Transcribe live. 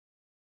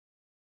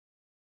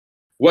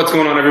What's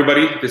going on,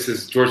 everybody? This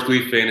is George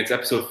Khalife, and it's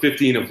episode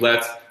 15 of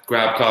Let's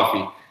Grab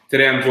Coffee.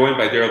 Today, I'm joined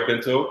by Daryl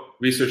Pinto,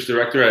 Research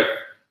Director at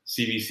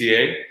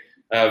CBCA.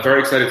 Very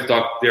excited to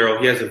talk to Daryl.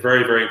 He has a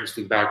very, very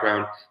interesting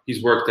background.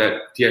 He's worked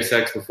at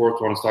TSX before,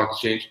 Toronto Stock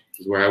Exchange, which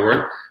is where I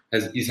work.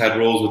 He's had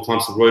roles with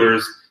Thomson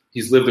Reuters.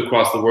 He's lived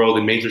across the world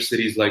in major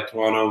cities like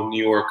Toronto,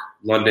 New York,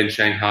 London,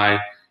 Shanghai.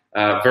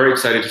 Very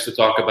excited just to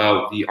talk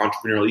about the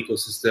entrepreneurial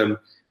ecosystem,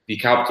 the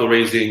capital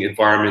raising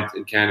environment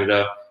in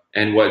Canada,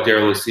 and what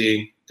Daryl is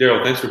seeing.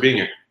 Daryl, thanks for being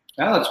here.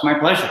 Oh, it's my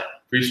pleasure.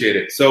 Appreciate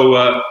it.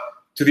 So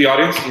to the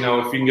audience, if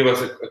you can give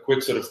us a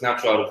quick sort of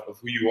snapshot of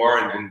who you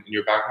are and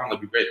your background, that'd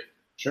be great.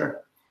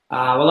 Sure.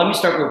 Well, let me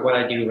start with what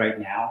I do right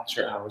now.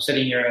 Sure. We're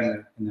sitting here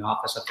in the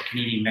office of the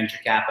Canadian Venture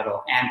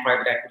Capital and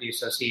Private Equity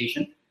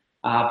Association.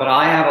 But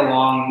I have a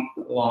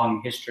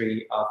long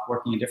history of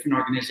working in different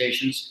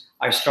organizations.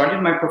 I started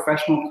my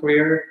professional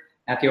career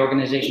at the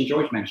organization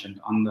George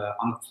mentioned, on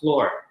the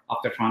floor of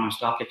the Toronto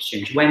Stock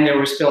Exchange, when there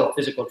was still a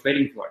physical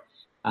trading floor.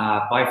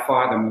 By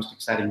far the most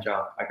exciting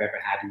job I've ever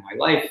had in my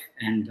life.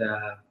 And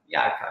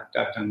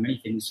I've done many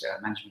things,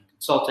 management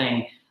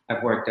consulting.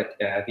 I've worked at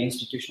the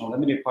Institutional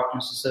Limited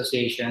Partners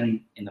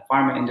Association, in the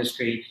pharma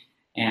industry,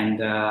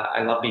 and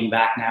I love being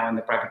back now in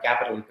the private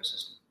capital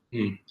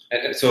ecosystem.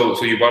 And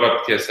so you brought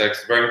up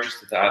TSX. Very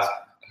interested to ask,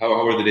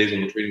 how were the days on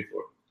the trading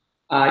floor?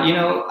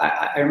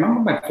 I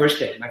remember my first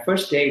day. My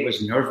first day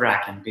was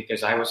nerve-wracking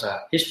because I was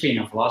a history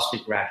and a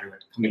philosophy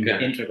graduate coming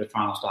into the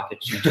Toronto Stock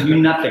Exchange. I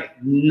knew nothing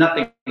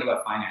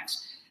about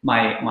finance.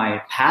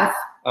 My path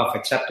of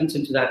acceptance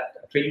into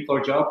that trading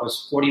floor job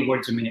was 40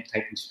 words a minute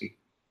typing speed.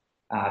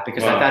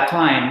 Because at that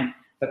time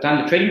the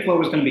trading floor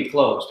was going to be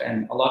closed,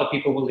 and a lot of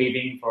people were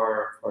leaving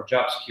for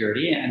job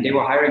security, and they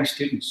were hiring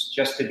students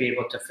just to be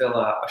able to fill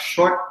a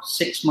short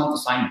 6-month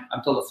assignment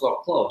until the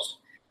floor closed.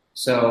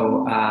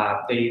 So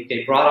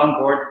they brought on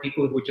board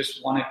people who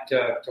just wanted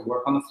to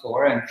work on the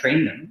floor and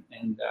train them,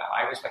 and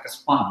I was like a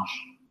sponge,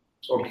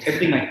 so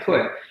everything I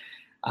could.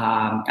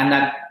 And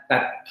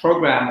that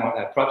program or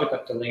that project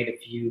got delayed a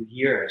few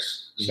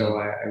years, so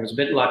I was a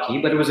bit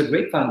lucky, but it was a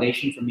great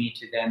foundation for me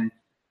to then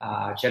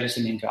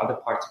jettison into other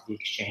parts of the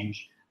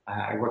exchange.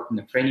 I worked in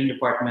the training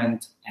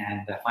department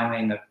and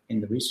finally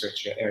in the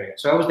research area.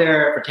 So I was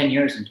there for 10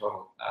 years in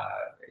total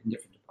in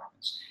different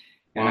departments.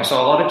 And I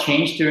saw a lot of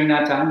change during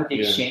that time with the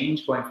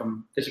exchange, going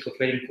from physical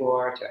trading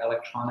floor to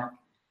electronic.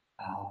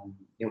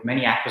 There were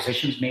many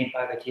acquisitions made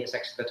by the TSX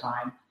at the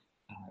time.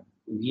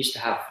 We used to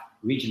have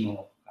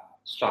regional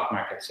stock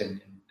markets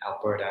in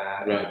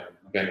Alberta,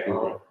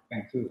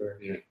 Vancouver,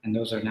 and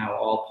those are now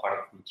all part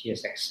of the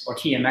TSX, or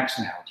TMX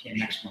now,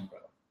 TMX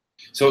umbrella.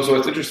 So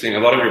it's interesting. A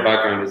lot of your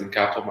background is in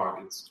capital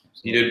markets.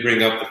 You did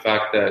bring up the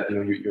fact that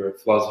you're a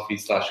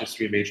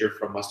philosophy/history major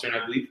from Western,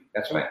 I believe.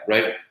 That's right.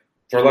 Right.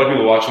 For a lot of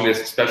people watching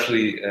this,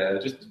 especially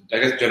just I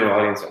guess general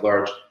audience at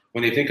large,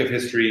 when they think of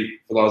history,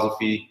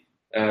 philosophy,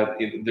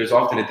 there's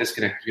often a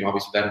disconnect between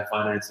obviously that and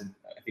finance, and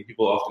I think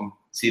people often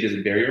see it as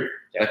a barrier.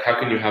 Like, how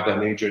can you have that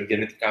major and get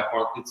into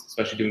capital markets,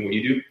 especially doing what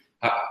you do?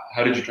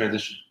 How did you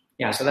transition?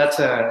 Yeah, so that's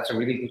a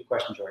really good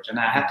question, George. And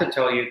I have to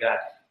tell you that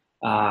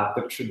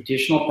the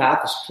traditional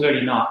path is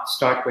clearly not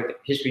start with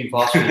history and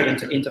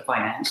philosophy into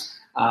finance.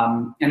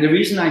 And the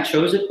reason I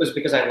chose it was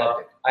because I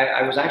loved it.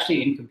 I was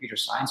actually in computer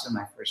science in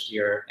my first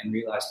year and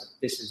realized that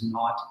this is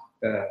not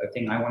the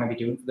thing I want to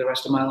be doing for the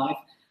rest of my life.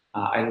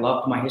 I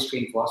loved my history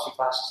and philosophy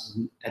classes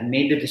and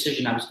made the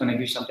decision I was going to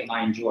do something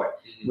I enjoy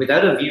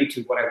without a view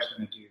to what I was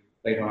going to do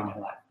later on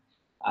in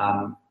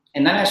life.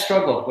 And then I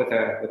struggled with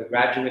a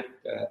graduate.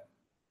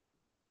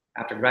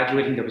 After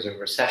graduating, there was a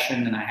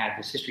recession, and I had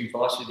this history and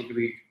philosophy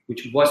degree,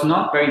 which was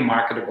not very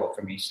marketable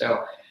for me.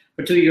 So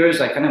for 2 years,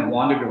 I kind of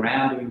wandered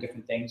around doing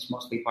different things,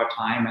 mostly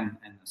part-time and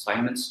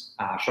assignments,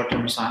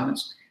 short-term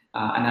assignments.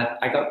 And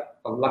I got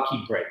a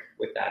lucky break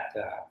with that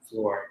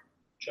floor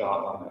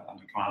job on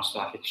the Toronto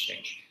Stock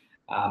Exchange.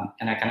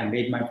 And I kind of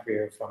made my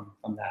career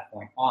from that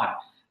point on.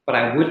 But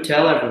I would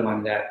tell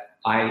everyone that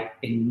I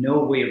in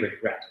no way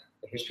regret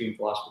the history and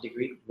philosophy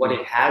degree. What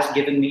it has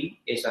given me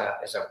is a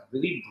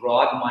really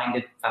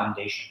broad-minded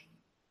foundation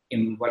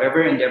in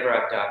whatever endeavor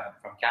I've done,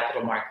 from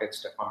capital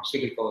markets to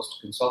pharmaceuticals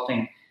to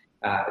consulting.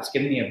 It's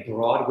given me a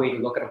broad way to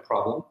look at a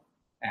problem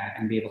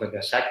and be able to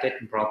dissect it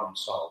and problem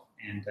solve.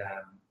 And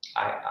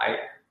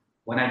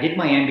when I did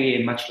my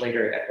MBA much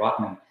later at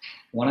Rotman,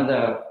 one of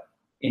the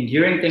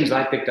enduring things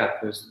I picked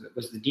up was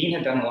the dean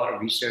had done a lot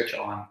of research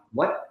on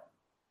what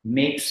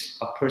makes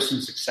a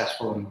person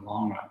successful in the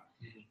long run.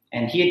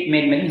 And he had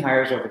made many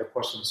hires over the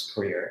course of his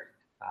career.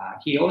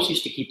 He always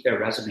used to keep their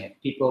resume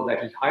of people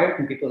that he hired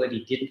and people that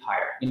he didn't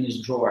hire in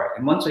his drawer.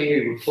 And once a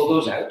year, he would pull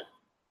those out,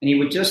 and he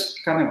would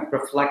just kind of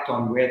reflect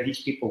on where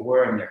these people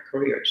were in their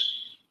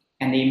careers.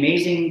 And the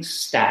amazing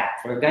stat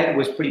for a guy that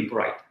was pretty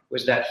bright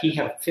was that he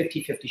had a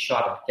 50-50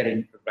 shot at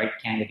getting the right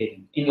candidate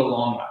in the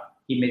long run.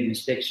 He made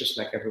mistakes just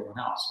like everyone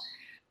else.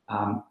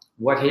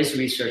 What his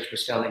research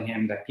was telling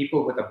him, that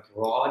people with a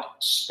broad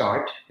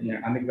start in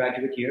their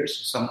undergraduate years,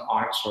 some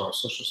arts or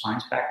social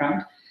science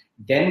background,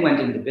 then went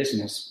into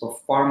business, were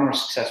far more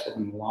successful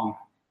in the long run.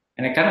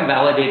 And it kind of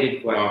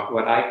validated what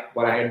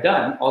I had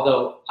done,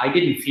 although I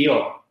didn't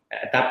feel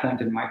at that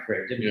point in my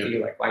career,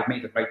 feel like I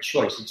made the right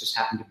choice. It just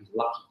happened to be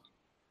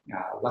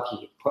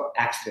lucky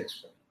accidents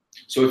for me.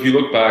 So if you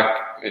look back,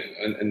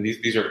 and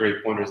these are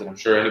great pointers, and I'm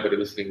sure anybody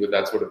listening with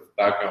that sort of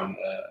background,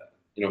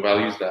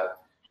 values that.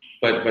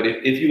 But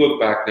if you look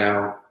back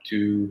now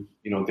to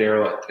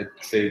Daryl at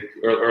say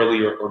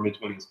early or mid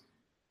 20s,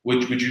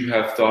 would you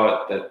have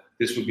thought that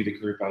this would be the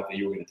career path that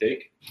you were going to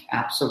take?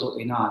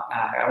 Absolutely not.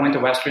 I went to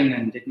Western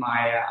and did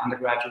my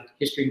undergraduate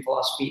history and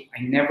philosophy.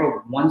 I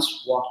never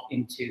once walked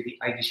into the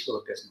Ivy School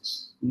of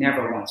Business.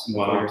 Never once in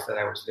the 4 years that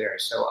I was there.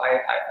 So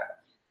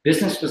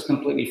business was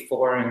completely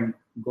foreign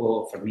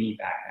goal for me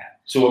back then.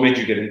 So what made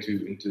you get into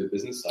the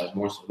business side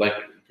more so, like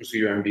pursue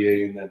your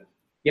MBA and then?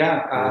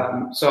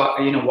 Yeah. So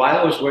while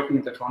I was working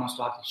at the Toronto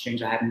Stock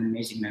Exchange, I had an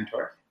amazing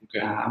mentor.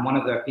 Okay. And one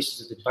of the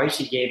pieces of advice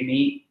he gave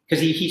me,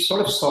 because he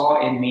sort of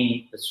saw in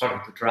me the sort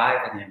of the drive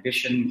and the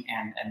ambition,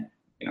 and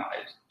I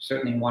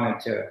certainly wanted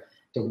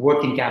to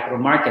work in capital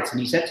markets. And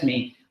he said to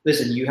me,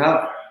 "Listen, you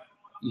have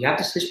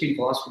this history and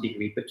philosophy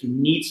degree, but you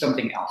need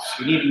something else.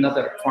 You need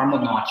another formal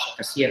notch, like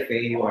a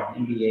CFA or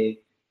an MBA,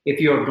 if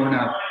you're going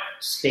to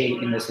stay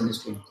in this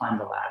industry and climb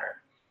the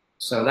ladder."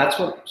 So that's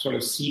what sort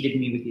of seeded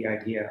me with the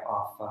idea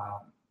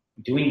of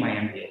doing my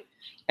MBA.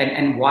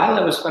 And while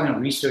I was kind of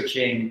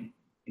researching,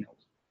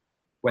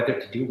 whether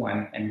to do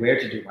one and where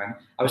to do one,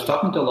 I was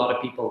talking to a lot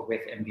of people with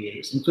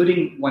MBAs,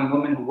 including one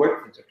woman who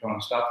worked at the Toronto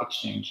Stock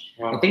Exchange.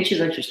 Wow. I think she's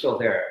actually still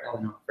there,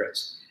 Eleanor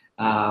Fritz.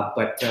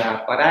 But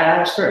I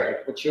asked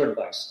her, "What's your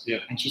advice?" Yeah.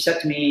 And she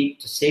said to me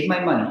to save my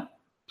money,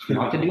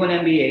 not to do an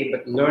MBA,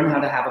 but learn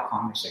how to have a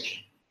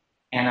conversation.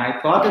 And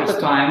I thought at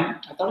the time,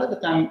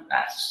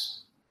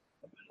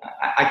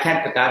 I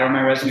can't put that on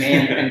my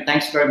resume, and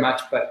thanks very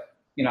much, but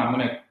I'm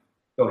going to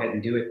go ahead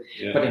and do it.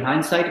 Yeah. But in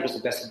hindsight, it was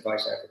the best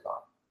advice I ever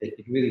got.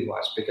 It really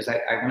was, because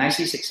when I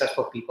see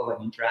successful people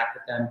and interact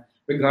with them,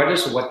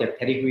 regardless of what their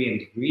pedigree and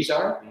degrees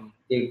are,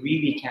 they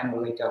really can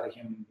relate to other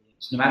human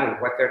beings, no matter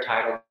what their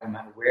title, no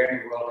matter where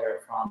in the world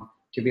they're from,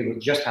 to be able to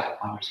just have a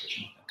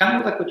conversation. Kind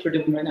of like what you're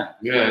doing right now.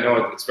 Yeah,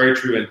 no, it's very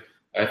true. And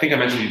I think I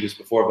mentioned you this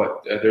before,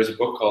 but there's a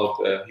book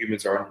called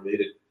Humans Are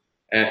Unrelated.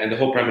 And the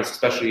whole premise,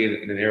 especially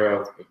in an era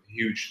of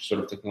huge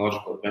sort of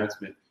technological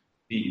advancement,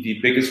 the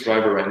biggest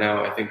driver right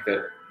now, I think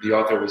that the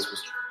author was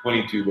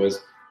pointing to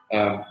was,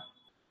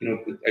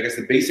 I guess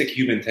the basic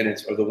human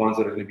tenets are the ones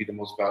that are going to be the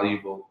most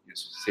valuable,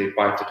 say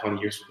 5 to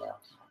 20 years from now.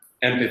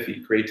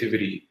 Empathy,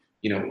 creativity,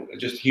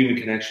 just human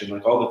connection,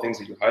 like all the things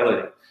that you're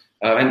highlighting.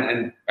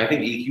 And I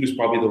think EQ is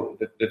probably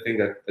the thing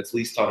that's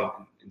least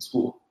taught in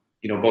school.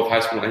 Both high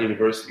school and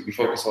university, we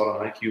focus a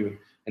lot on IQ and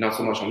not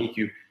so much on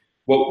EQ.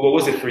 What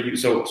was it for you?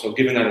 So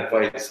given that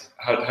advice,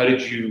 how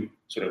did you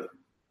sort of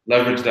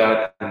leverage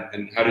that,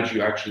 and how did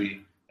you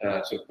actually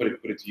sort of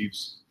put it to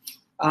use?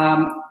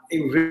 It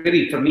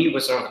really, for me,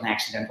 was sort of an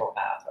accidental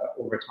path.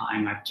 Over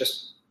time, I've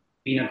just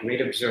been a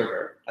great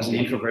observer. As an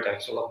introvert, I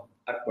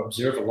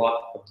observe a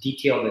lot of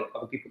detail that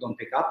other people don't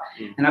pick up,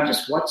 and I've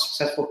just watched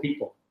successful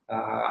people.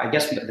 I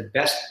guess the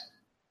best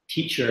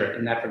teacher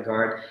in that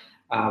regard.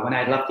 When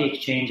I left the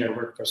exchange, I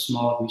worked for a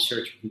small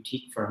research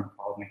boutique firm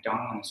called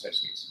McDonald &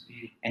 Associates.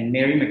 And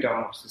Mary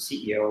McDonald was the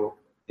CEO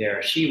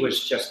there. She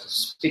was just a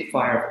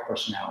spitfire of a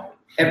personality.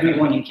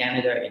 Everyone in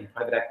Canada in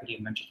private equity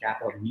and venture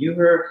capital knew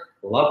her,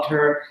 loved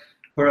her.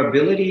 Her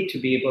ability to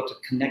be able to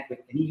connect with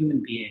any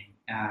human being.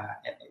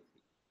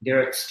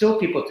 There are still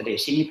people today,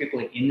 senior people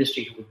in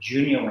industry who were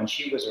junior when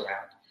she was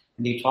around.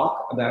 And they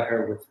talk about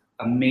her with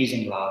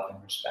amazing love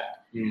and respect.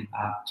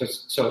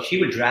 So she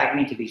would drag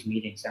me to these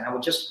meetings, and I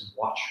would just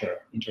watch her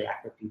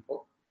interact with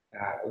people.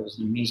 It was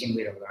an amazing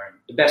way to learn.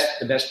 The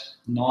best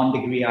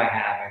non-degree I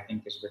have, I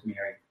think, is with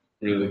Mary.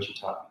 Really? What she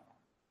taught me.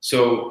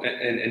 So,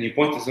 and you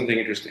point to something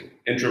interesting: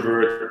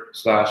 introvert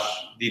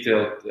 /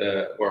 detailed,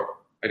 or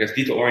I guess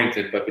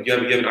detail-oriented, but you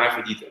have an eye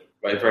for detail,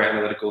 right? Very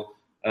analytical.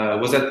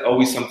 Was that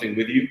always something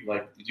with you?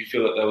 Like, did you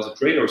feel that was a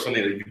trait, or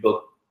something that you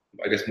built,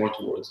 I guess, more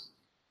towards?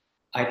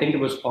 I think it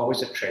was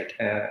always a trait.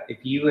 If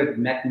you had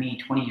met me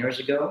 20 years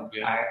ago,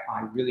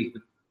 I really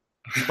would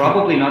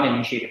probably not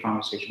initiate a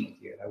conversation with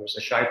you. I was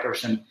a shy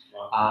person.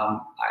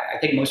 Wow. I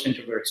think most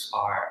introverts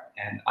are.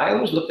 And I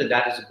always looked at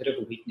that as a bit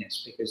of a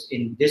weakness, because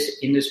in this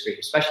industry,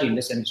 especially in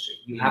this industry,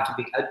 you have to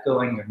be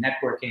outgoing, you're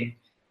networking.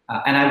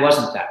 And I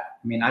wasn't that.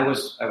 I mean, I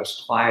was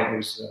quiet. I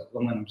was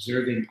one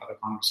observing other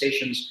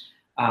conversations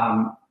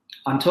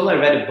until I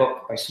read a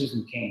book by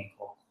Susan Cain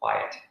called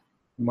Quiet.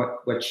 And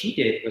what she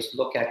did was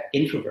look at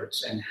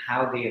introverts and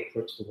how they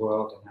approach the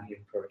world and how they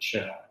approach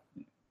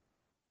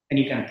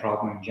any kind of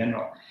problem in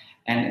general.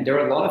 And there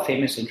are a lot of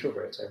famous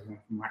introverts, everyone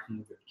from Martin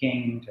Luther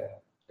King to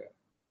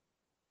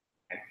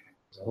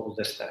there's a whole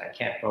list that I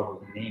can't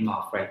probably name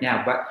off right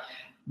now.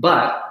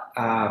 But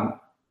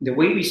the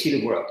way we see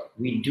the world,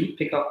 we do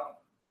pick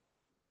up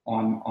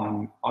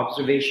on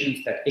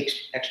observations that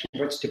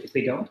extroverts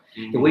typically don't.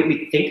 The way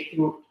we think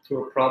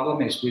through a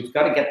problem is we've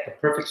got to get the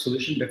perfect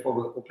solution before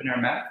we open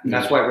our mouth. And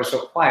that's why we're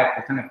so quiet.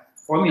 We're kind of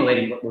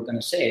formulating what we're going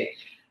to say.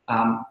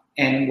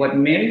 And what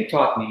Mary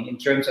taught me in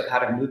terms of how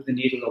to move the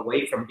needle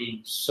away from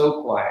being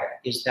so quiet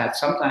is that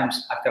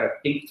sometimes I've got to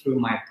think through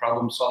my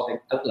problem-solving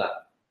out loud.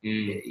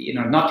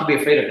 Not to be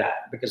afraid of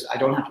that, because I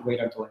don't have to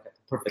wait until I get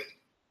the perfect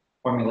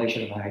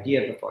formulation of an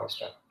idea before I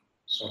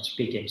start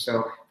speaking.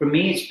 So for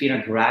me, it's been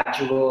a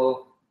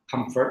gradual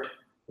comfort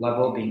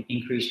level being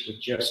increased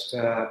with just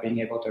being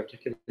able to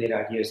articulate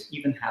ideas,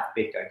 even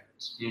half-baked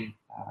ideas,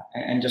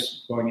 and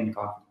just growing in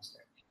confidence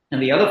there.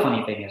 And the other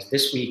funny thing is,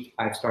 this week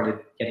I've started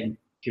getting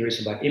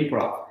curious about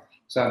improv.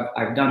 So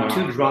I've done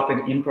 2 drop-in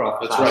improv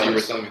classes. That's right, you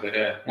were telling me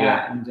that,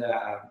 yeah.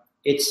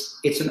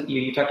 And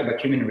you talked about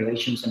human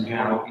relations and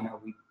how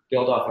we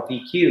build off of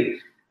EQ.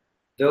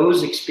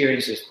 Those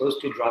experiences, those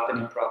 2 drop-in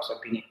improvs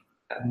have been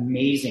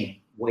amazing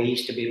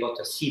ways to be able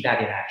to see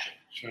that in action.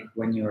 Sure.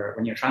 When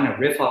you're trying to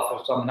riff off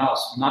of someone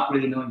else, not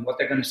really knowing what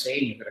they're going to say,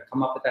 and you've got to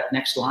come up with that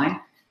next line,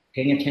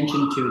 paying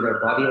attention to their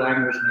body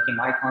language, making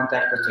eye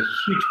contact, that's a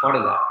huge part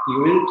of that.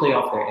 You really play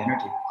off their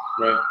energy.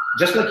 Right.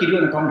 Just like you do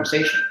in a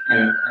conversation.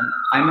 And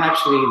I'm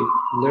actually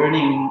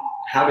learning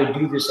how to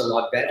do this a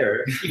lot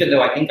better, even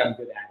though I think I'm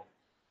good at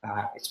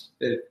it. It's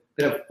a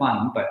bit of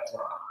fun, but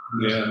I'm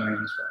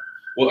learning as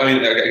well. Well, I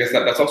mean, I guess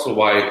that's also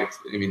why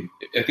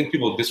I think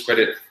people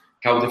discredit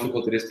how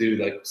difficult it is to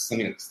do like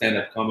something like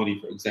stand-up comedy,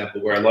 for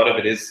example, where a lot of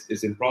it is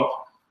improv.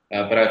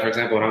 But for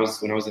example, when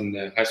I was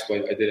in high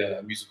school, I did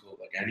a musical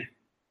like Annie.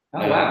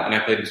 Oh, wow. And I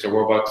played Mr.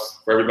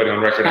 Warbucks. For everybody on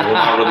record, I will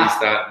not release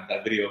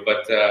that video.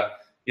 But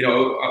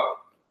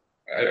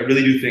I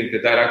really do think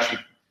that actually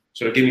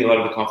sort of gave me a lot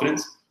of the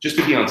confidence just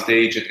to be on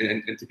stage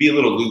and to be a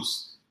little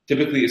loose.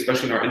 Typically,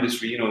 especially in our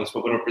industry, it's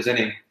when we're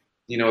presenting,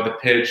 the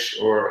pitch,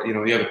 or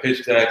you have a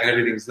pitch deck and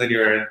everything's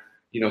linear,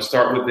 and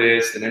start with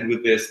this and end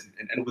with this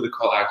and end with a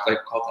call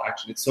to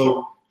action. It's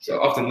so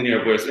often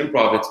linear. Whereas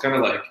improv, it's kind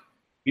of like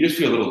you just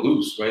feel a little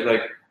loose, right?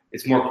 Like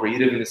it's more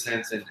creative in a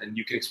sense, and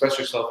you can express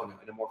yourself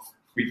in a more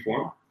free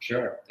form.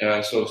 Sure.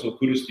 So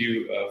kudos to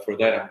you for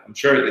that. I'm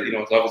sure that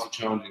it's obviously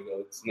challenging though.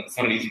 It's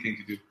not an easy thing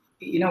to do.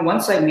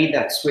 Once I made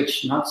that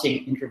switch, not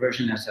seeing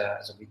introversion as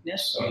a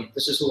weakness, so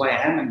this is who I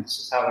am and this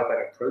is how I would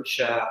approach,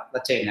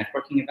 let's say, a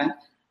networking event,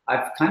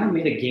 I've kind of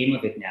made a game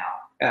of it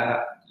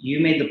now. You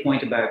made the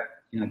point about,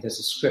 there's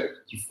a script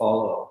you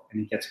follow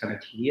and it gets kind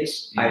of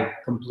tedious. I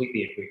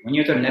completely agree. When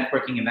you're at a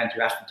networking event,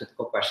 you ask the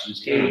typical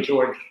questions. Hey,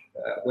 George,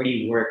 where do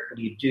you work? What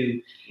do you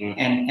do?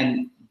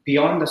 And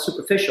beyond the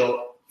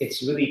superficial,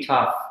 it's really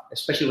tough,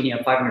 especially when you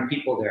have 500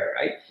 people there,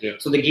 right? Yeah.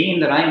 So the game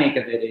that I make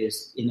of it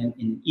is in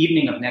an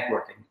evening of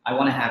networking, I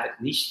want to have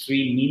at least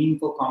 3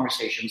 meaningful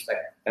conversations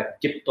that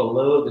dip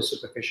below the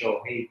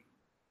superficial, hey,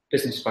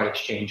 business card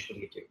exchange, what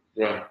do you do?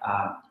 Right.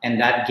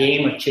 And that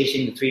game of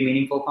chasing the 3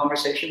 meaningful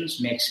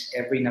conversations makes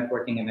every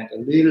networking event a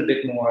little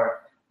bit more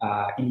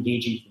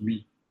engaging for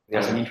me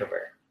as an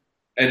introvert.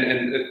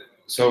 And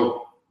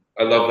so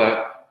I love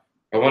that.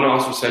 I want to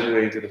also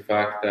segue into the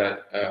fact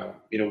that,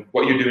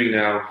 what you're doing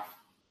now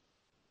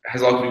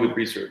has a lot to do with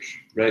research,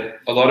 right?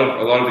 A lot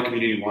of the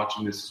community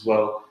watching this as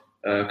well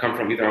come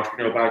from either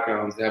entrepreneurial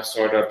backgrounds. They have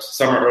startups.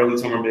 Some are early,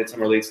 some are mid,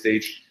 some are late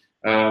stage.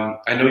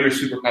 I know you're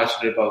super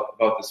passionate about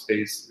the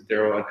space,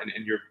 Daryl,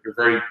 and you're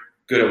very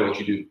good at what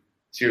you do.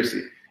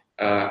 Seriously,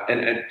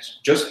 and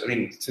just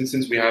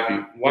since we have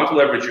you, want to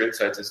leverage your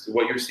insights as to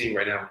what you're seeing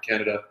right now in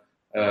Canada.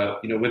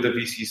 With the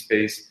VC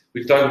space,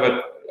 we've talked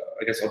about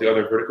I guess all the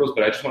other verticals,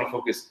 but I just want to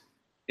focus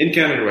in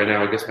Canada right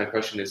now. I guess my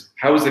question is,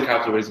 how is the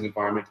capital raising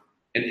environment?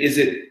 And is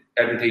it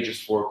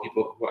advantageous for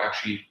people who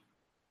actually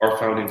are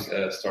founding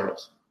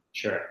startups?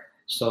 Sure.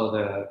 So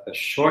the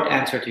short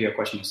answer to your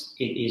question is,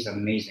 it is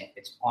amazing.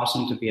 It's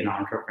awesome to be an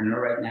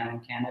entrepreneur right now in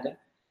Canada.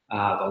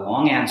 The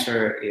long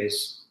answer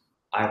is,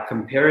 I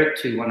compare it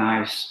to when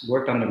I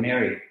worked under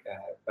Mary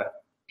about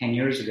 10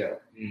 years ago.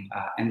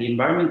 And the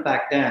environment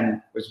back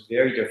then was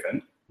very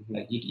different.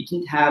 You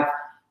didn't have,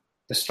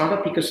 the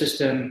startup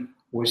ecosystem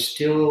was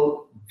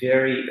still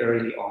very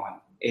early on.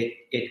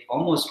 It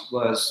almost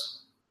was,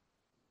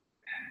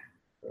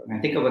 when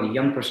I think about a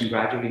young person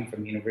graduating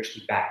from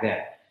university back then,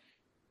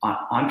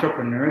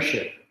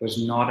 entrepreneurship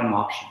was not an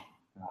option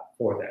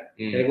for them.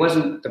 It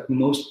wasn't the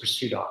most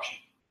pursued option.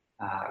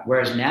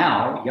 Whereas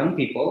now, young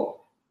people,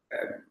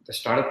 the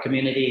startup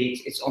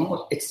community,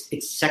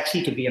 it's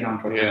sexy to be an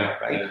entrepreneur,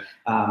 right?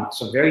 Yeah.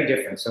 So very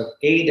different. So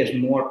there's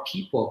more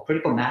people,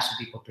 critical mass of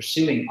people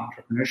pursuing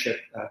entrepreneurship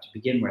to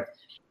begin with.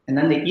 And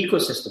then the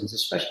ecosystems,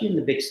 especially in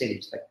the big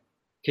cities like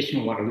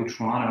Kitchener, Waterloo,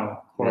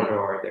 Toronto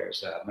corridor,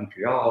 there's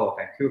Montreal,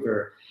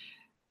 Vancouver.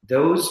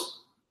 Those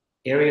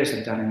areas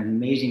have done an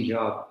amazing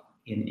job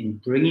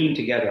in bringing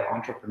together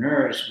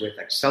entrepreneurs with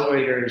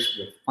accelerators,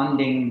 with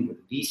funding,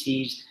 with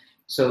VCs.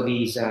 So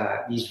these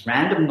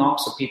random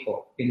knocks of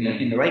people in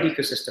the right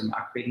ecosystem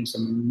are creating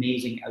some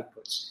amazing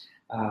outputs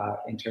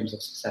in terms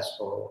of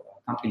successful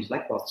companies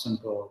like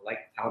Wealthsimple, like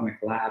Atomic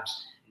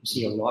Labs. You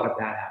see a lot of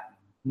that happening,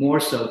 more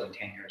so than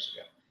 10 years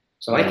ago.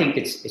 So I think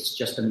it's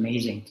just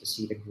amazing to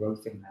see the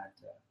growth in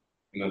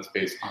that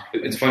space.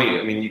 It's funny.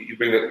 I mean, you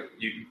bring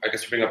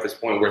up this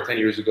point where 10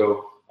 years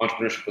ago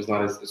entrepreneurship was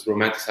not as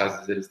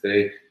romanticized as it is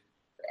today.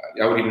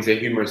 I would even say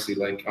humorously,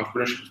 like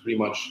entrepreneurship is pretty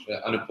much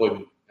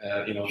unemployment.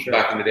 Sure.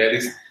 Back in the day, at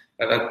least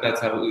that's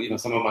how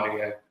some of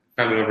my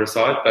family members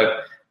saw it.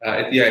 But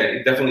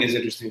it definitely is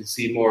interesting to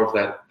see more of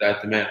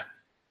that demand.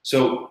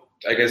 So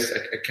I guess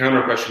a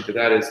counter question to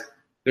that is: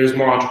 there's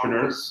more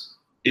entrepreneurs.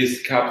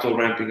 Is capital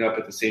ramping up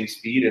at the same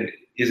speed, and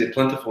is it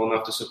plentiful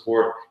enough to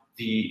support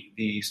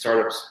the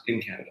startups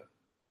in Canada?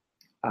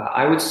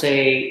 I would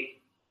say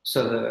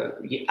so.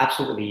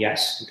 Absolutely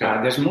yes.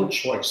 Okay. There's more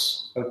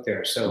choice out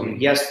there. So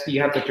yes, you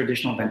have the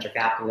traditional venture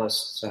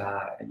capitalists.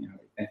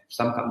 And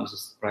some companies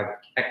is private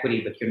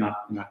equity, but you're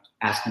not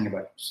asking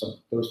about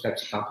those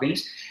types of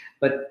companies.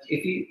 But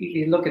if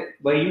you look at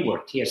where you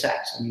work,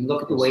 TSX, I mean,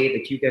 look at the way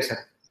that you guys have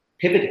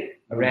pivoted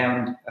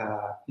around.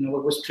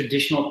 What was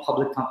traditional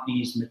public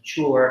companies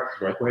mature,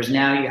 right. Whereas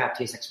now you have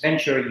TSX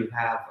Venture, you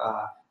have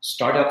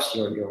startups.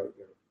 You're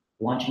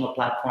launching a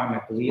platform,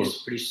 I believe,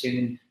 pretty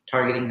soon,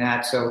 targeting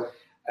that. So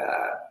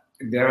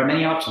there are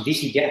many options.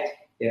 VC debt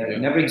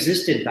never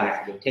existed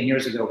back 10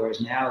 years ago, whereas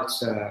now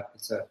it's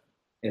a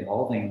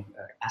evolving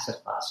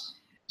asset class.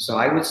 So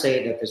I would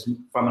say that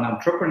from an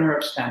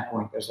entrepreneur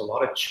standpoint, there's a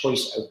lot of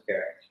choice out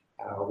there,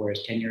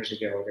 whereas 10 years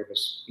ago there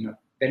was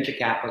venture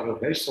capital,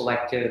 very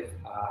selective,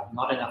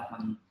 not enough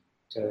money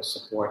to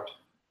support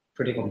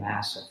critical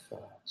mass of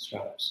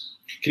startups.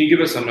 Can you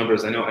give us some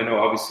numbers? I know.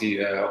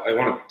 Obviously, I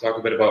want to talk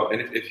a bit about,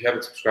 and if you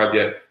haven't subscribed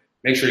yet,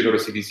 make sure you go to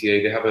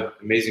CVCA. They have an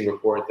amazing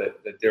report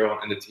that Daryl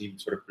and the team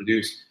sort of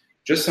produced.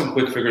 Just some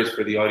quick figures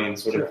for the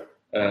audience, sort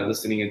of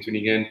listening and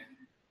tuning in.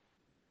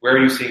 Where are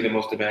you seeing the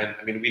most demand?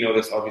 I mean, we know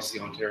this obviously,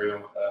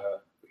 Ontario.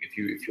 If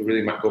you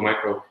really go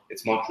micro,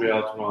 it's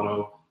Montreal,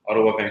 Toronto,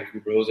 Ottawa,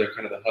 Vancouver. Those are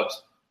kind of the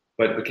hubs.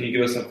 But can you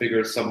give us some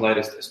figures, some light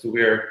as to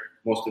where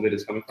most of it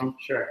is coming from?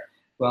 Sure.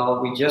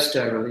 Well, we just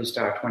released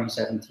our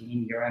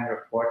 2017 year-end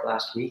report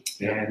last week,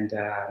 and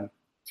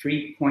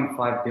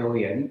 $3.5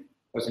 billion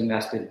was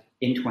invested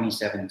in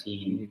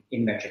 2017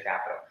 in venture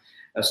capital.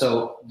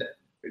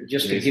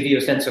 Just to give you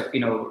a sense of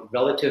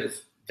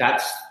relative,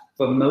 that's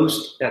for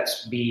most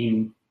that's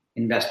been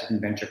invested in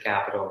venture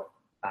capital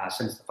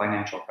since the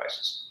financial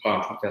crisis,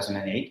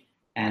 2008,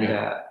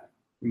 and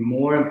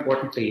more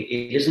importantly,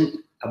 it isn't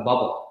a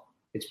bubble.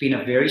 It's been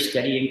a very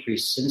steady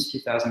increase since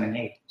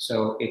 2008.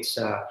 So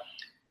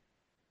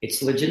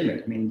it's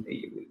legitimate. I mean,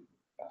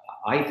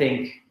 I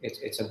think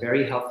it's a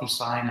very healthy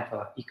sign of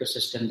an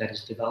ecosystem that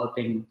is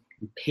developing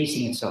and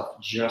pacing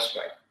itself just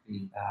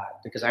right.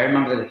 Because I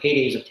remember the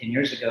heydays of 10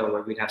 years ago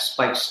where we'd have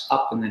spikes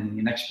up and then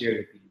the next year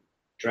there'd be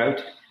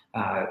drought.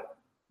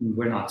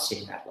 We're not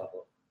seeing that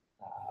level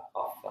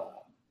of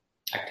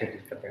activity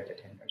compared to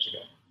 10 years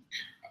ago.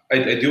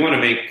 I do want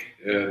to make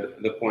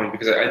the point,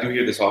 because I do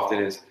hear this often,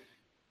 is,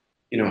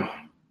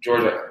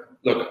 George,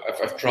 look,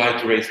 I've tried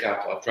to raise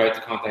capital. I've tried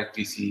to contact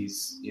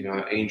VCs,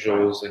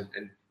 angels,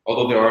 and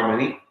although there are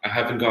many, I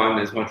haven't gotten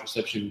as much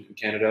reception in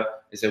Canada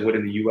as I would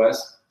in the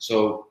US.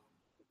 So,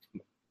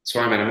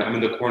 sorry, man, I'm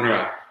in the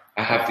corner.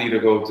 I have to either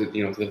go to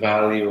to the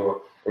Valley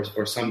or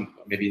some,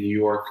 maybe New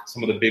York,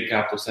 some of the big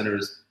capital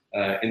centers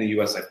in the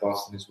US, like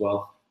Boston as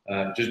well,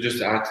 just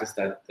to access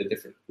the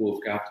different pool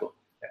of capital.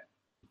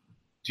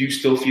 Do you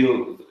still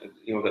feel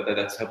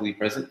that's heavily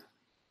present?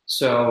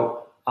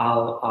 So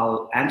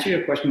I'll answer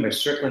your question by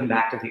circling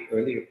back to the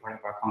earlier part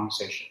of our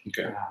conversation,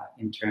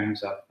 in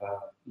terms of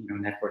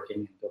networking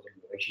and building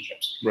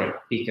relationships. Right.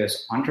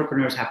 Because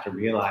entrepreneurs have to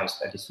realize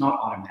that it's not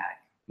automatic.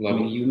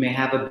 You may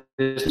have a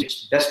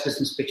best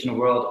business pitch in the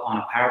world on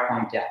a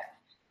PowerPoint deck,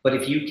 but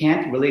if you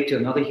can't relate to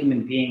another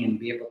human being and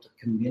be able to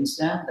convince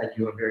them that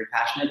you are very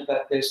passionate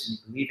about this and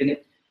you believe in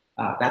it,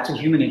 that's a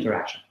human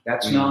interaction.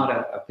 That's not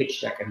a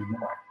pitch deck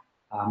anymore.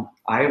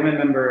 I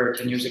remember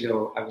 10 years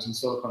ago, I was in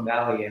Silicon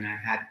Valley and I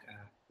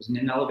was in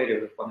an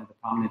elevator with one of the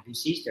prominent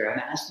VCs there, and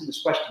I asked him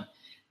this question.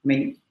 I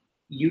mean,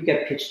 you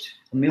get pitched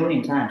a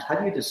million times. How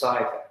do you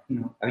decide,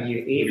 are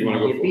you A or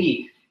are you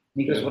B?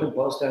 And he goes, what it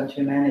boils down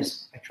to, man,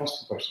 is I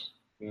trust the person.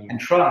 And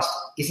trust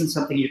isn't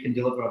something you can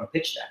deliver on a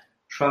pitch deck.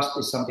 Trust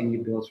is something you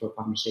build through a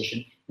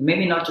conversation. And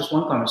maybe not just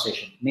one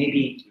conversation,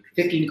 maybe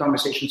 15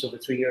 conversations over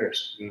 3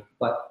 years.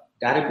 But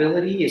that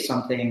ability is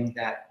something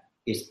that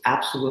is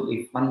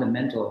absolutely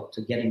fundamental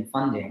to getting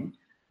funding.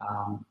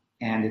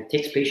 And it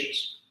takes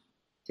patience.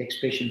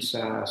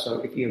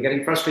 So if you're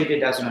getting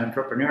frustrated as an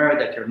entrepreneur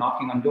that you're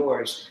knocking on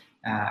doors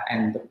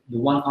and the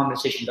one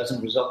conversation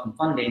doesn't result in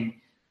funding,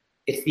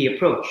 it's the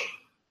approach.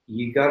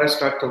 You got to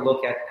start to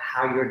look at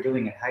how you're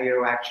doing it, how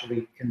you're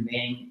actually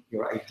conveying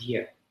your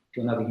idea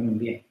to another human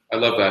being. I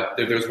love that.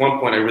 There's one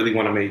point I really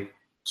want to make,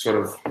 sort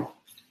of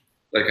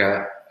like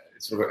I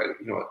just want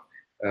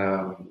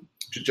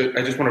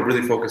to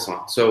really focus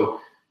on. So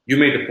you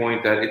made the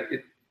point that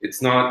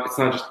it's not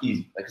just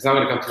easy. Like, it's not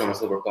going to come to you on a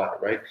silver platter,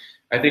 right?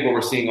 I think what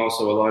we're seeing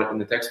also a lot in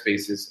the tech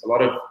space is a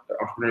lot of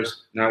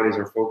entrepreneurs nowadays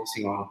are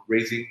focusing on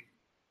raising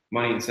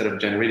money instead of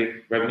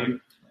generating revenue,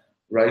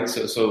 right?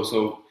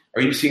 So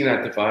are you seeing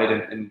that divide?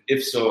 And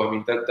if so, I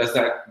mean, does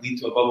that lead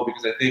to a bubble?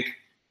 Because I think,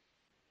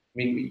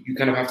 you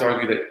kind of have to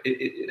argue that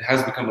it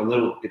has become a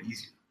little bit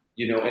easier,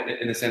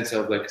 in the sense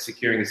of like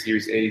securing a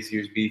Series A,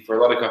 Series B. For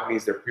a lot of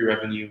companies, they're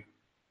pre-revenue.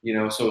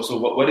 So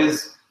what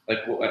is like?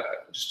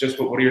 Just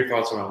what are your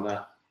thoughts around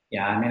that?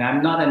 Yeah, I mean,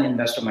 I'm not an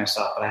investor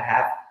myself, but I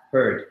have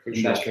heard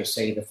investors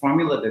say the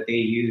formula that they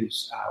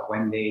use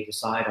when they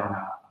decide on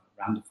a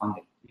round of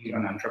funding to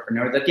an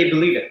entrepreneur, that they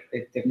believe it.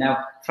 They've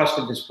now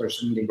trusted this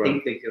person. They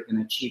think that they're going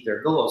to achieve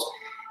their goals.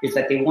 Is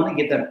that they want to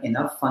give them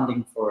enough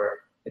funding for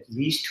at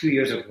least 2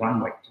 years of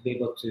runway to be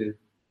able to,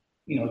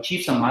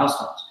 achieve some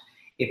milestones.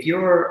 If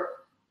you're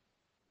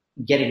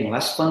getting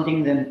less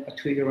funding than a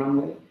 2-year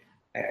runway,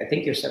 I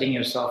think you're setting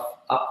yourself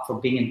up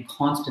for being in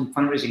constant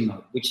fundraising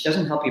mode, which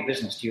doesn't help your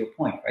business, to your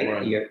point,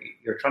 right?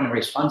 You're trying to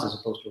raise funds as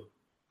opposed to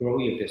grow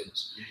your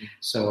business. Mm-hmm.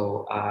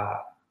 So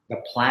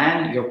your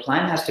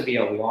plan has to be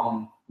a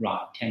long run,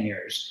 10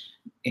 years.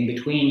 In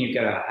between, you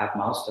got to have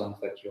milestones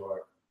that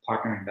your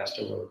partner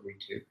investor will agree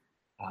to.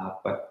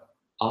 But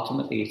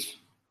ultimately, it's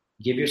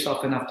give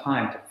yourself enough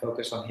time to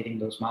focus on hitting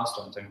those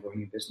milestones and growing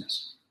your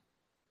business.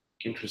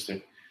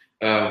 Interesting.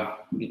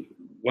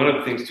 One of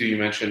the things too you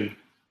mentioned,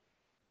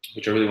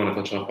 which I really want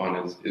to touch up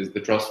on, is the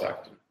trust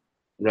factor,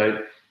 right?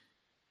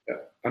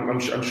 I'm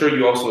sure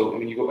you also. I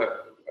mean,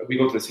 we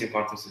go to the same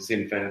conferences, the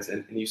same events,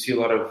 and you see a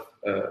lot of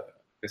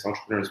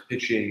entrepreneurs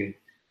pitching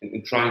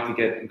and trying to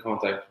get in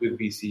contact with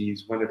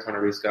VCs when they're trying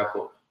to raise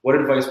capital. What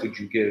advice would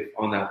you give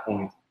on that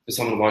point to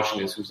someone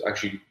watching this who's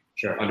actually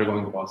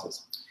undergoing the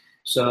process?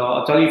 So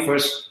I'll tell you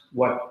first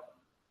what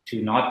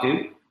to not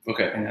do.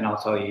 Okay. And then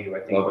I'll tell you, I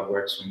think, what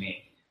works for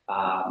me.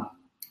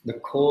 The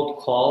cold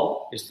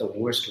call is the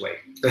worst way.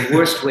 The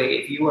worst way,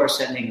 if you are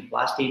sending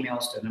blast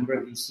emails to a number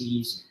of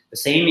VCs, the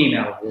same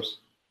email.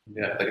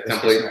 Like a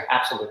template.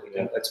 Absolutely.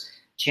 Yeah.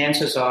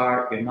 Chances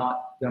are you're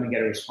not going to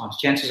get a response.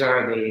 Chances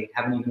are they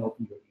haven't even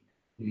opened your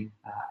email.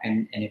 Mm-hmm.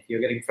 And if you're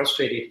getting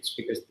frustrated, it's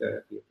because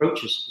the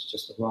approach is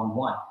just the wrong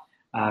one.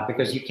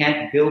 Because you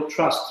can't build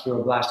trust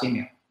through a blast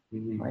email,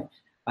 mm-hmm. right?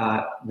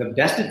 The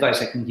best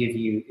advice I can give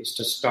you is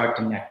to start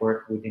to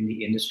network within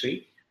the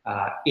industry.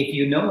 If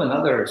you know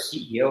another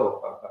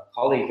CEO, a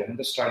colleague,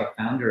 another startup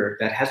founder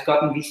that has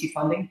gotten VC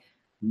funding,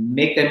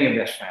 make them your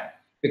best friend.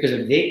 Because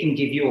if they can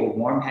give you a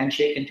warm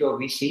handshake into a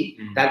VC,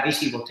 mm-hmm. that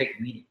VC will take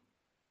a meeting.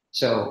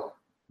 So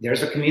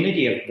there's a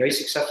community of very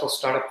successful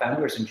startup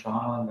founders in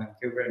Toronto and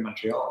Vancouver and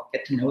Montreal.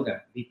 Get to know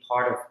them, be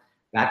part of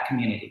that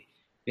community.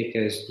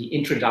 Because the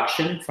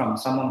introduction from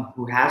someone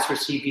who has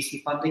received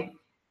VC funding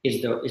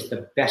is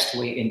the best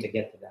way in to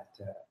get to that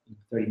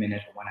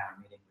 30-minute or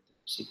 1-hour meeting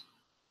with the VC.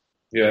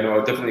 Yeah,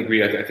 no, I definitely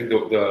agree. I think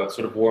the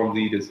sort of warm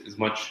lead is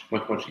much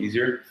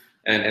easier.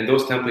 And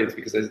those templates,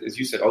 because as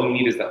you said, all you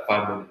need is that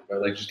 5 minutes,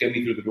 right? Like just get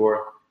me through the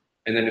door.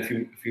 And then if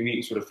you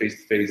meet sort of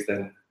face to face,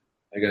 then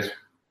I guess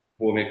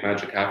we'll make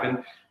magic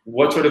happen.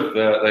 What sort of,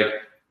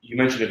 you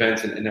mentioned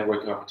events and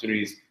networking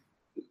opportunities.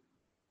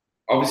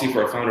 Obviously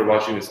for a founder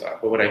watching this,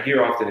 but what I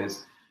hear often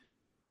is,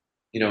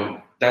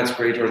 that's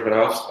great, George, but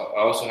I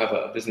also have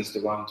a business to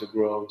run, to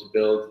grow, to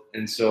build.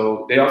 And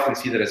so they often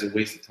see that as a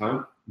waste of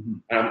time.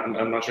 Mm-hmm.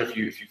 I'm not sure if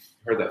you've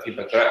heard that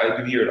feedback, but I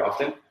do hear it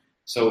often.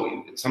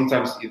 So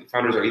sometimes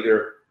founders are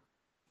either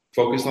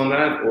focused on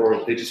that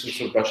or they just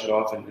sort of brush it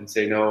off and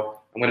say,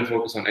 no, I'm going to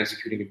focus on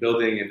executing a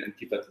building and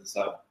keep that to the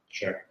side.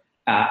 Sure.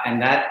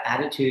 And that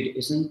attitude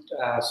isn't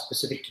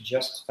specific to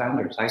just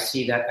founders. I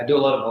see that. I do a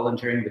lot of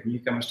volunteering with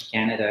newcomers to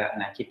Canada,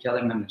 and I keep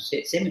telling them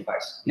the same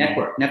advice.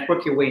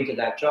 Network your way into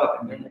that job.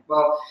 And they're like,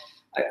 well,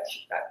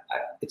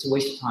 it's a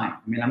waste of time.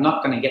 I mean, I'm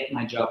not going to get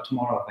my job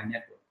tomorrow if I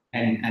network.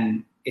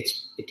 And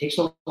it takes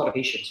a lot of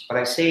patience. But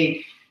I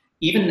say,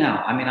 even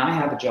now, I mean, I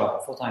have a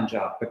job, a full-time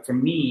job. But for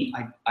me,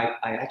 I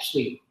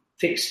actually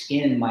fix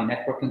in my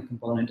networking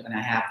component, and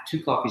I have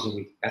 2 coffees a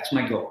week. That's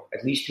my goal.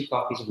 At least 2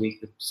 coffees a week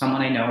with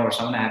someone I know or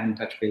someone I haven't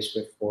touched base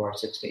with for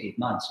 6 to 8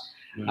 months.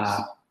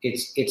 Nice.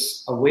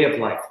 It's a way of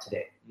life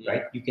today,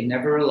 right? You can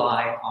never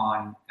rely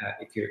on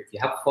if you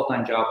have a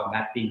full-time job and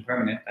that being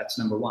permanent. That's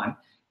number one.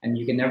 And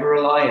you can never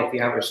rely if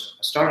you have a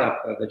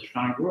startup that you're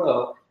trying to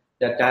grow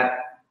that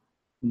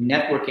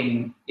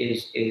networking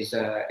is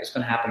going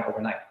to happen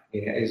overnight.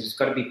 It's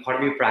got to be part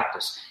of your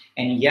practice.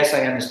 And yes,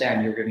 I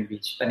understand you're going to be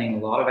spending a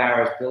lot of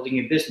hours building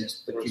your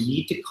business, but you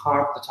need to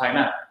carve the time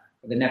out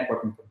for the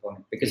networking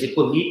component because it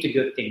will lead to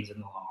good things in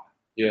the long run.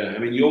 Yeah, I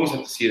mean, you almost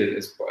have to see it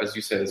as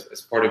you said,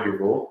 as part of your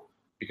role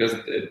because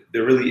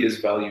there really is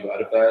value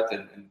out of that.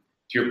 And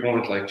to your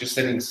point, like just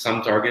setting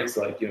some targets,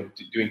 like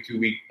doing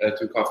 2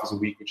 coffees a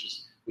week, which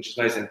is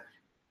nice. And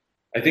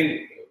I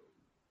think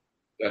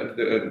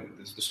the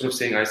sort of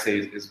saying I say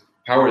is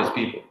power is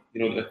people.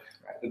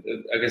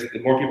 I guess the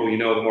more people you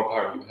know, the more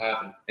power you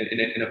have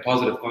in a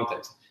positive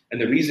context.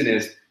 And the reason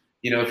is,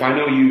 if I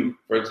know you,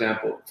 for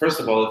example, first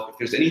of all, if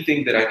there's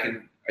anything that I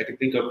can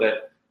think of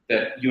that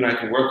you and I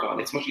can work on,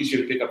 it's much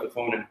easier to pick up the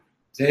phone and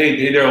say,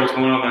 hey Daryl, what's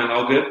going on, man?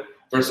 All good?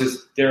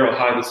 Versus Daryl,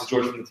 hi, this is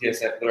George from the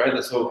TSX,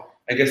 right? So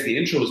I guess the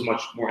intro is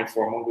much more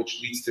informal,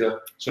 which leads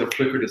to sort of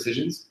quicker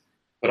decisions.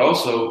 But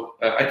also,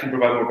 I can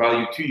provide more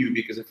value to you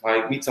because if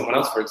I meet someone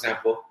else, for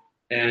example,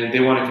 and they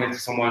want to connect to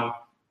someone,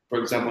 for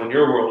example, in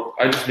your world,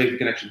 I just make the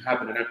connection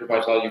happen and I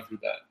provide value through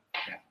that.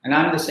 Yeah. And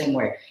I'm the same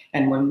way.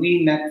 And when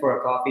we met for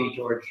a coffee,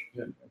 George,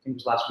 I think it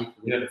was last week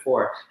or the week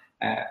before,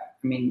 I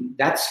mean,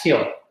 that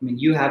skill, I mean,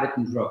 you have it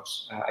in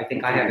droves. I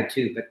think I have it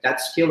too, but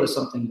that skill is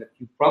something that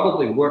you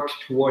probably worked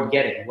toward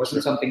getting. It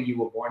wasn't something you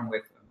were born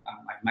with.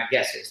 My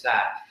guess is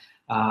that.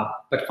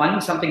 But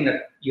finding something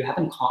that you have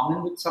in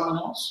common with someone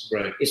else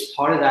is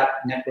part of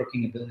that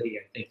networking ability,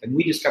 I think. And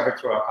we discovered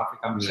through our coffee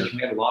conversation,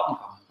 we have a lot in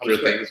common.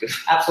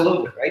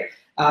 Absolutely, right?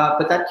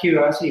 But that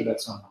curiosity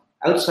about someone,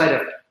 outside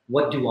of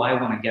what do I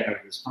want to get out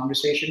of this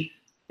conversation, I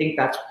think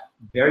that's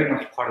very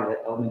much part of the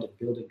element of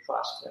building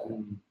trust.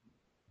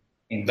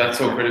 That's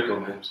so critical,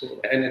 man.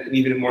 Absolutely. And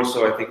even more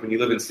so, I think when you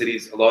live in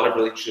cities, a lot of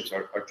relationships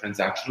are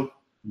transactional.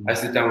 Mm-hmm. I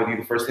sit down with you,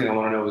 the first thing I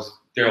want to know is,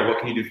 Daryl, what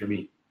can you do for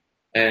me?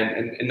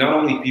 And not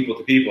only people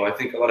to people, I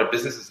think a lot of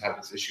businesses have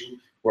this issue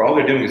where all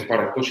they're doing is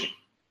product pushing.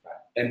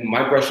 And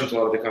my question to a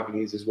lot of the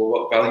companies is, well,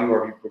 what value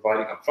are you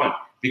providing up front?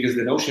 Because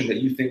the notion that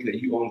you think that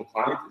you own the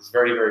client is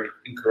very, very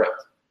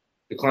incorrect.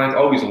 The client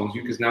always owns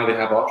you because now they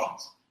have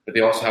options, but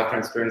they also have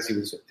transparency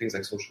with things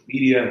like social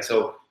media. And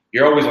so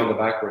you're always on the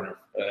back burner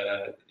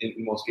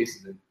in most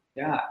cases.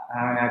 Yeah,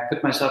 I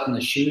put myself in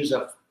the shoes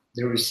of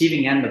the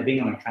receiving end of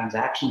being on a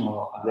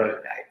transactional.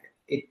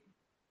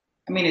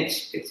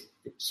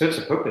 It serves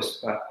a purpose,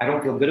 but I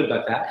don't feel good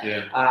about that.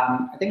 Yeah.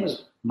 I think it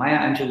was Maya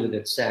Angelou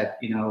that said,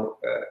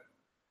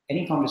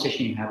 any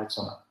conversation you have with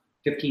someone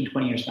 15,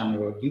 20 years down the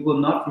road, you will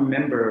not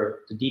remember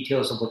the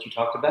details of what you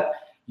talked about.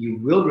 You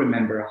will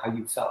remember how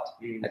you felt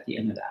at the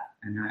end of that.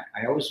 And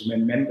I always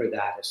remember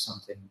that as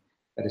something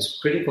that is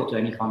critical to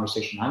any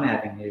conversation I'm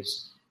having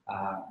is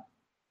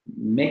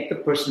make the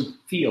person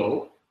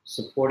feel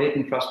supported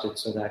and trusted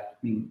so that,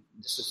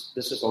 this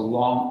is a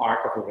long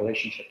arc of a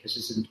relationship. This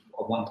isn't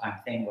a one-time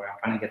thing where I'm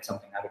trying to get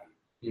something out of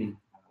you.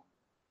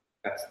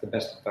 That's the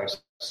best advice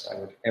I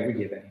would ever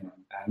give anyone.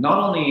 Not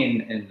only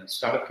in the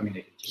startup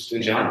community, just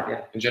in general.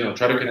 Yeah. In general,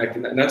 try to connect.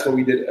 And that's what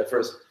we did at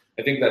first.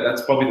 I think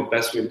that's probably the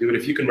best way to do it.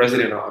 If you can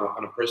resonate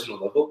on a personal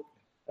level,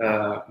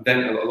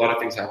 then a lot of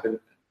things happen.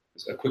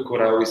 A quick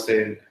quote I always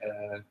say, and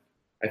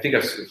I think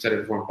I've said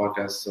it before in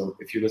podcasts, so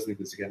if you're listening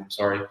to this again, I'm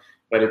sorry.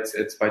 But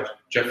it's by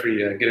Jeffrey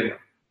Gitomer,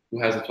 who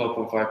has the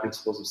 12.5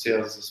 Principles of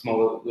Sales. It's a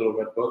small little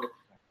red book.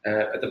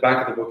 At the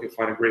back of the book, you'll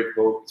find a great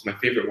quote. It's my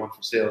favorite one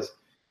for sales.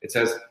 It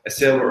says, a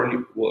sale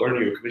will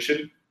earn you a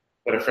commission,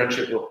 but a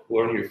friendship will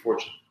earn you a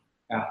fortune.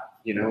 Yeah.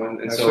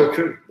 And so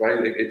true,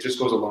 right? It just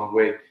goes a long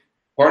way.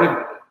 Part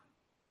of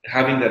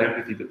having that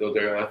empathy, though,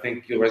 Daryl, I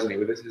think you'll resonate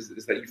with this,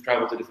 is that you've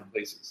traveled to different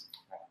places,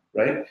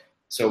 right?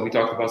 So we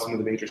talked about some of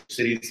the major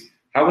cities.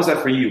 How was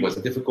that for you? Was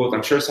it difficult?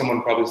 I'm sure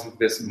someone probably listening to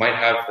this might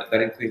have that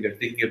inkling they're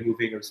thinking of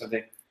moving or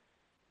something.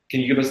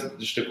 Can you give us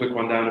just a quick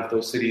rundown of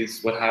those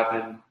cities? What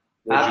happened?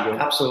 Where did you go?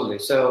 Absolutely.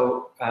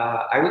 So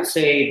I would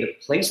say the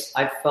place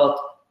I felt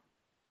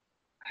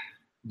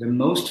the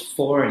most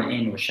foreign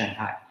in was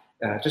Shanghai,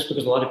 just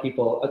because a lot of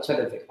people outside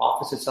of the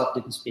office itself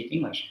didn't speak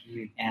English.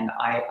 And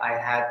I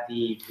had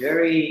the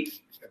very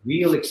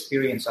real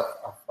experience of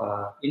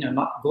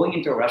not going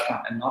into a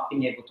restaurant and not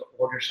being able to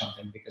order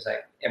something because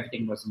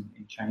everything was in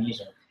Chinese,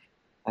 or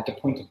I had to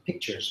point to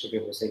pictures to be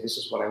able to say, this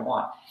is what I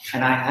want.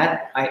 And I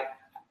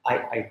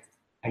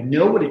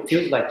know what it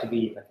feels like to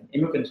be like an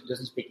immigrant who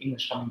doesn't speak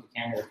English coming to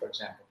Canada, for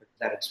example, because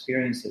that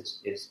experience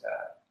is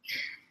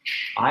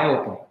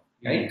eye-opening.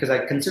 Right? Because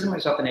I consider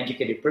myself an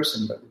educated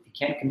person, but if you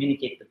can't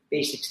communicate the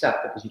basic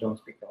stuff because you don't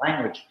speak the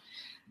language,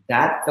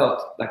 that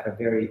felt like a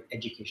very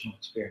educational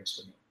experience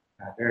for me,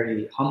 a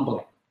very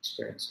humbling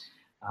experience.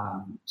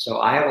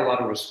 So I have a lot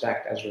of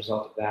respect as a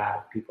result of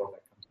that, people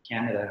that come to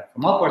Canada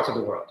from all parts of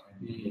the world,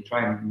 and they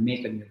try and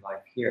make a new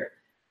life here.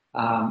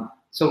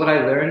 So what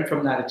I learned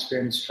from that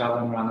experience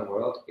traveling around the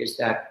world is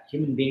that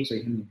human beings are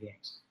human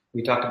beings.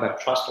 We talked about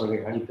trust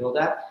earlier. How do you build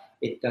that?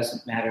 It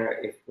doesn't matter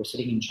if we're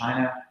sitting in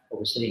China or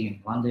we're sitting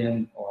in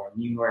London or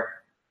New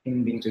York.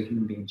 Human beings are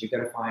human beings. You got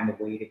to find a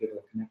way to be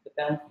able to connect with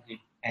them,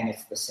 and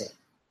it's the same.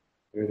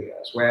 It really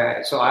is.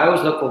 So I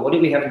always look for what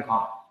do we have in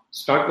common.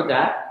 Start with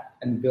that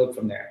and build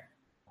from there.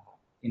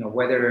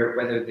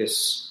 Whether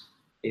this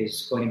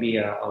is going to be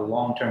a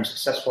long-term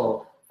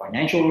successful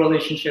financial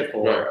relationship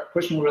or a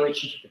personal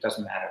relationship, it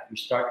doesn't matter. You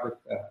start with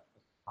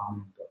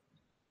common.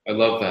 I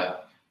love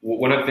that.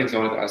 One of the things I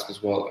wanted to ask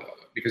as well,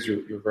 because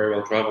you're very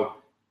well traveled.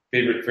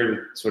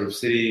 Favorite sort of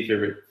city,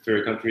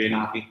 favorite country,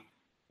 anything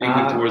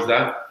towards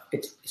that?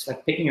 It's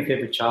like picking your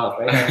favorite child,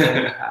 right?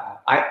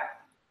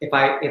 If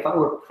I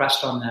were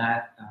pressed on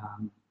that,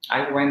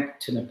 I went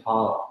to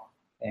Nepal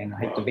and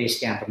I hit the base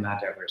camp of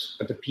Mount Everest.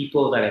 But the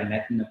people that I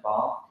met in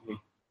Nepal,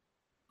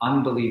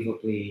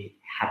 unbelievably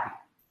happy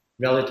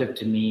relative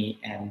to me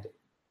and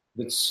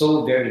with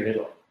so very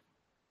little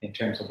in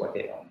terms of what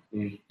they own.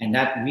 And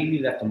that really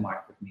left a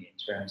mark with me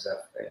in terms of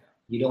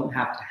you don't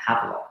have to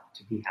have a lot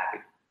to be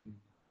happy.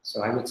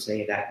 So I would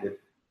say that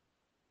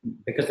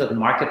because of the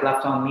market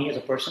left on me as a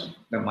person,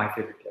 they're my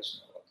favorite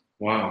place in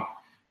the world.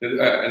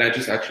 Wow. And I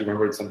just actually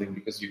remembered something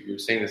because you were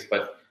saying this,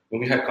 but when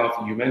we had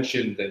coffee, you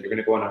mentioned that you're going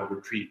to go on a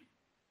retreat,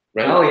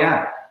 right? Oh,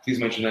 yeah. Please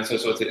mention that. So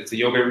it's a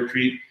yoga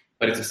retreat,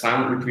 but it's a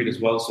silent retreat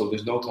as well, so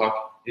there's no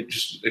talk. It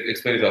just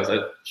explain it to us.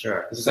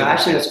 Sure. So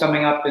actually, it's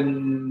coming up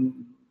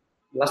in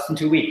less than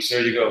 2 weeks.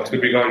 There you go. It's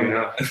good regarding you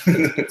now.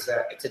 It's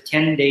a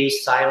 10-day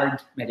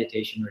silent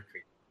meditation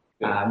retreat.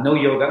 No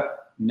yoga,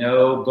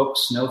 no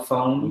books, no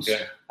phones,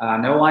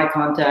 no eye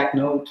contact,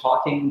 no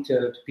talking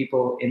to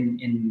people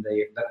in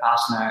the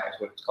Vipassana, is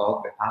what it's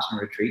called,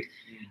 Vipassana retreat.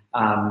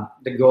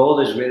 The goal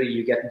is really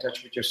you get in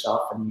touch with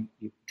yourself and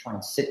you try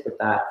and sit with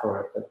that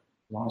for the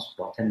longest,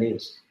 10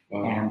 days.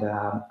 Wow. And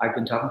I've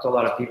been talking to a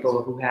lot of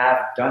people who have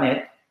done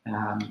it,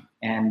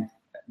 and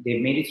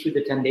they've made it through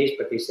the 10 days,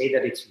 but they say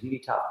that it's really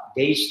tough.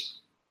 Days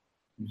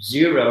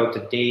 0 to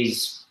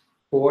days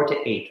 4 to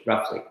 8,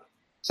 roughly.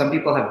 Some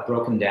people have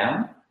broken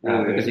down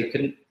because they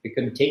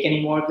couldn't take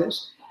any more of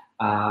this.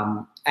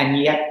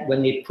 And yet,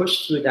 when they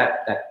pushed through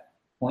that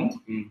point,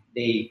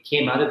 they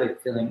came out of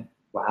it feeling,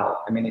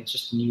 wow, I mean, it's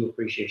just a new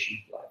appreciation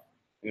of life.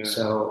 Yeah.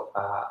 So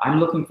I'm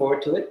looking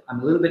forward to it.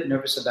 I'm a little bit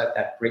nervous about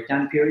that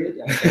breakdown period.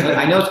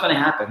 I know it's going to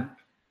happen,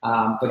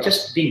 but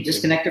just being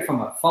disconnected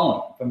from a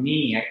phone, for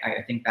me,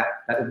 I think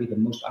that would be the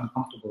most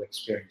uncomfortable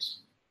experience.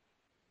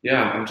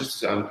 Yeah,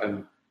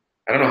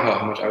 I don't know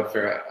how much I would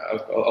fare.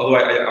 Although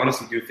I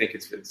honestly do think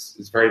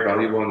it's very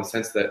valuable in the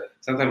sense that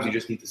sometimes you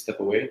just need to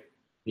step away,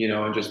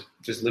 and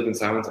just live in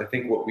silence. I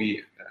think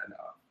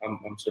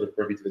I'm sort of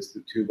privy to this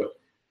too, but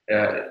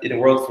in a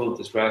world full of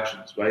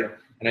distractions, right?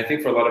 And I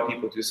think for a lot of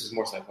people, this is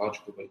more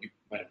psychological, but you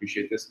might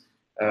appreciate this.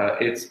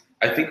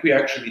 I think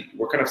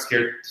we're kind of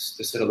scared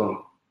to sit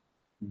alone.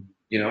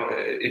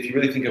 If you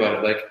really think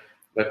about it,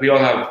 like we all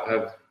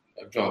have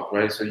a job,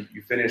 right? So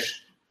you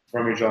finish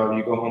from your job,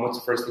 you go home. What's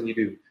the first thing you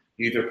do?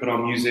 You either put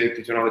on music,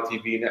 you turn on the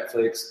TV,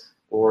 Netflix,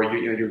 or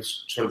you're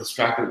sort of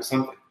distracted with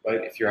something,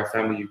 right? If you have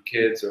family, you have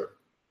kids, or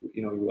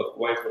your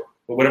wife,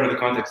 or whatever the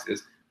context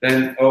is.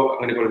 Then I'm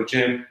going to go to the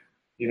gym.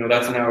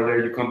 That's an hour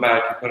there. You come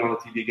back, you put on the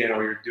TV again,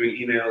 or you're doing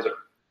emails,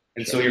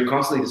 so you're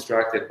constantly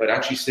distracted. But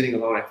actually sitting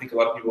alone, I think a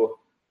lot of people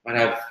might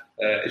have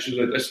issues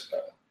with this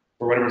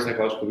for whatever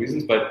psychological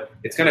reasons. But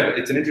it's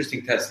an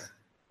interesting test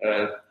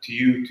to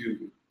you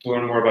to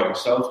learn more about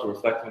yourself, to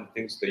reflect on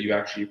things that you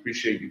actually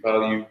appreciate, you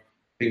value,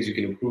 things you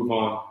can improve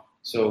on.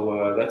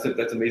 So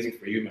that's amazing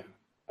for you, man.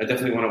 I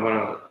definitely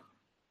want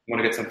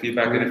to get some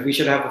feedback. And we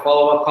should have a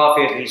follow-up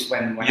coffee at least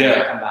when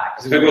I come back.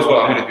 If it goes well,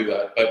 I'm going to do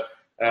that. But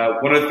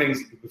one of the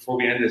things before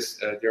we end this,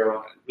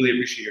 Daryl, I really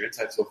appreciate your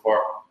insights so far.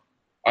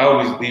 I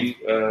always leave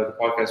the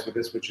podcast with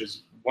this, which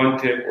is one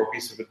tip or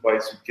piece of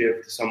advice you'd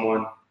give to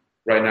someone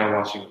right now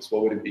watching this.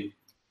 What would it be?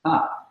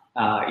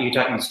 Are you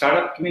talking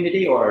startup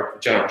community or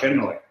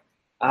generally?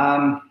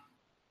 Wow,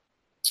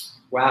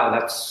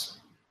 that's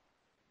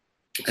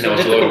so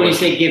difficult when you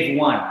say give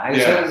one.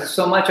 There's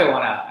so much I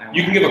want to.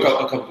 You can give a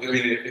couple. I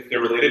mean, if they're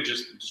related,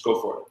 just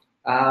go for it.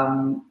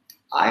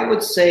 I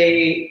would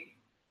say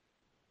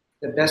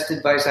the best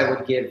advice I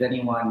would give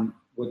anyone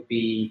would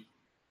be,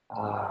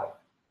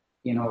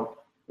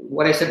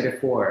 what I said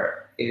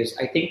before is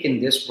I think in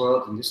this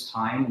world, in this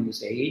time, in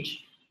this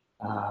age,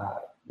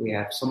 we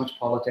have so much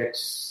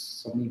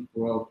politics, so many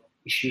world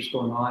issues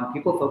going on.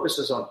 People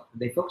focus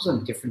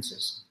on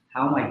differences.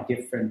 How am I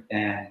different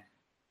than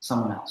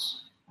someone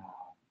else?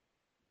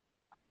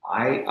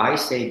 I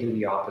say do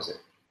the opposite.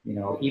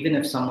 Even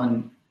if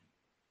someone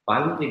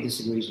violently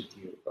disagrees with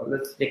you, or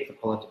let's take the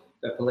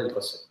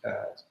political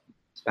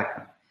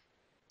spectrum,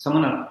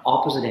 someone on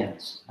opposite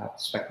ends of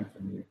the spectrum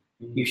from you,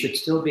 you should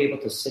still be able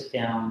to sit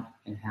down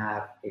and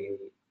have a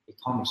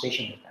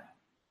conversation with them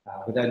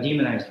without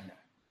demonizing them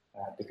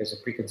because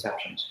of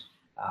preconceptions.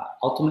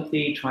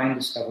 Ultimately, try and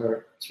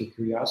discover through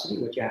curiosity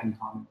what you have in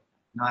common with them.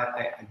 Now,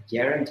 I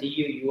guarantee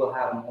you will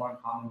have more in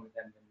common with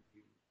them than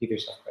you give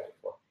yourself credit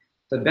for.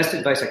 So the best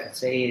advice I can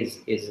say is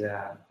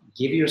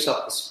give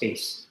yourself the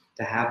space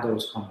to have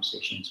those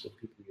conversations with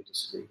people you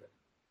disagree with.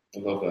 I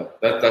love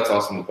that. That's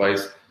awesome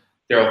advice.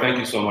 Daryl, thank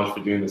you so much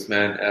for doing this,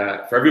 man.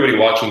 For everybody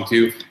watching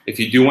too, if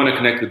you do want to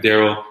connect with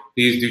Daryl,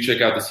 please do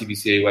check out the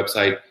CBCA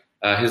website.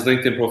 His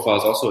LinkedIn profile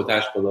is also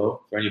attached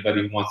below for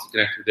anybody who wants to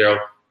connect with Daryl.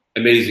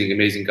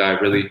 Amazing guy,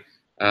 really.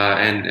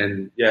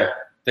 And yeah,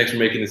 thanks for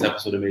making this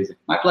episode amazing.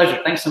 My pleasure.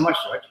 Thanks so much,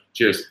 George.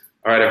 Cheers.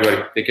 All right,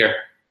 everybody. Take care.